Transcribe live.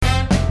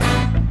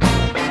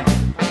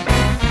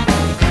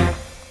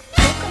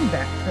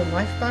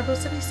Life Bible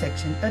Study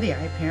section of the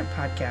iParent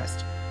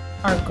podcast.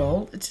 Our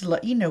goal is to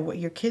let you know what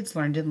your kids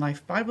learned in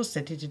Life Bible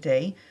Study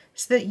today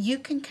so that you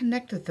can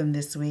connect with them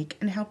this week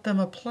and help them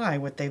apply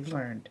what they've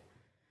learned.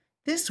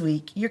 This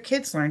week, your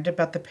kids learned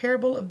about the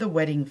parable of the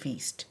wedding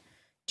feast.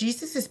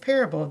 Jesus'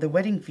 parable of the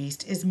wedding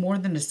feast is more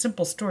than a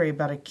simple story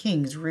about a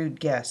king's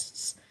rude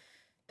guests.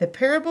 The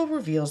parable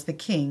reveals the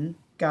king,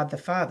 God the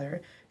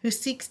Father, who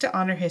seeks to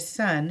honor his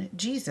son,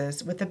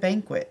 Jesus, with a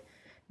banquet.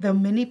 Though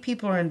many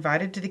people are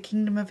invited to the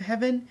kingdom of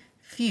heaven,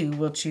 few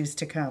will choose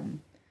to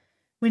come.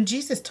 When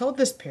Jesus told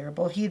this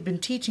parable, he had been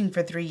teaching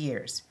for 3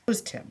 years.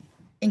 Opposed him,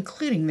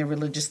 including the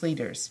religious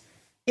leaders.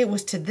 It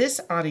was to this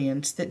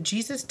audience that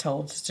Jesus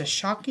told such a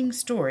shocking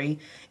story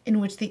in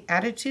which the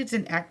attitudes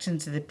and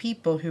actions of the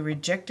people who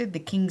rejected the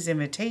king's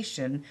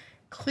invitation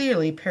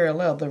clearly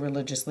paralleled the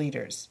religious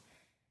leaders.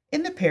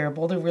 In the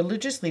parable, the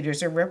religious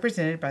leaders are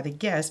represented by the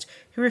guest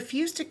who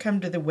refused to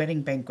come to the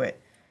wedding banquet.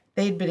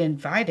 They had been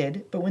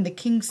invited, but when the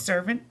king's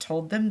servant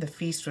told them the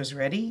feast was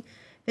ready,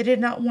 they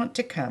did not want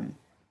to come.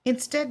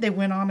 Instead, they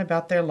went on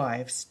about their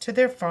lives, to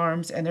their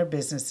farms and their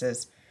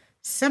businesses.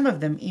 Some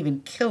of them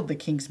even killed the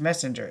king's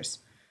messengers.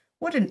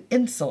 What an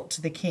insult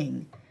to the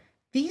king!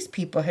 These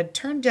people had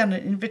turned down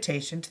an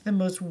invitation to the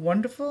most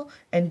wonderful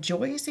and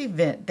joyous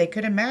event they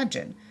could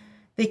imagine.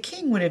 The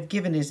king would have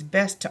given his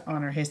best to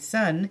honor his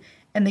son,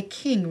 and the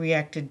king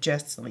reacted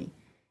justly.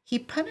 He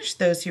punished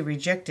those who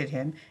rejected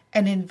him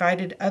and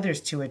invited others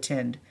to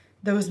attend,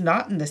 those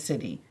not in the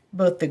city,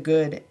 both the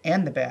good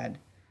and the bad.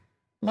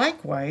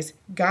 Likewise,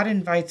 God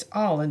invites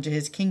all into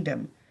his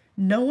kingdom.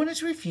 No one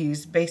is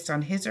refused based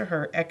on his or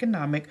her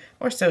economic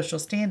or social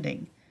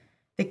standing.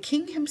 The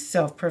king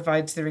himself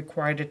provides the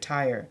required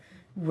attire,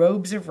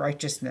 robes of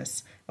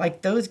righteousness,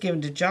 like those given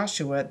to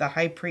Joshua the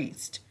high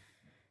priest.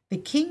 The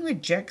king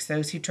rejects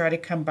those who try to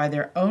come by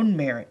their own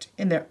merit,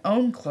 in their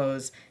own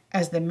clothes,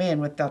 as the man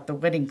without the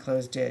wedding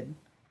clothes did.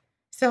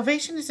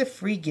 Salvation is a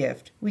free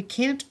gift. We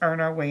can't earn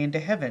our way into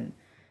heaven.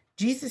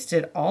 Jesus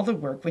did all the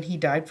work when he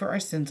died for our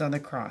sins on the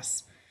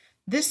cross.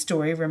 This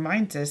story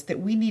reminds us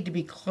that we need to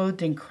be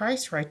clothed in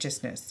Christ's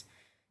righteousness.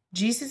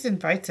 Jesus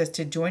invites us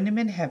to join him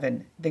in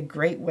heaven, the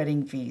great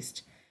wedding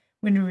feast.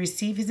 When we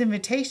receive his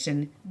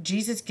invitation,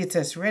 Jesus gets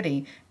us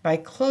ready by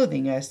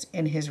clothing us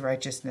in his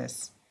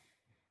righteousness.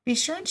 Be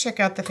sure and check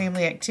out the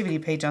family activity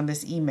page on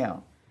this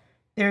email.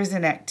 There is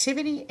an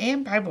activity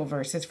and Bible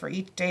verses for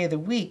each day of the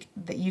week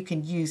that you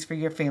can use for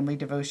your family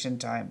devotion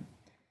time.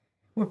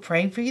 We're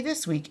praying for you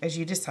this week as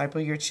you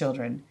disciple your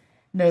children.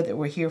 Know that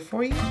we're here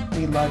for you,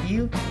 we love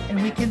you,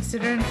 and we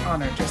consider it an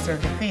honor to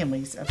serve the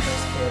families of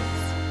those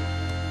kids.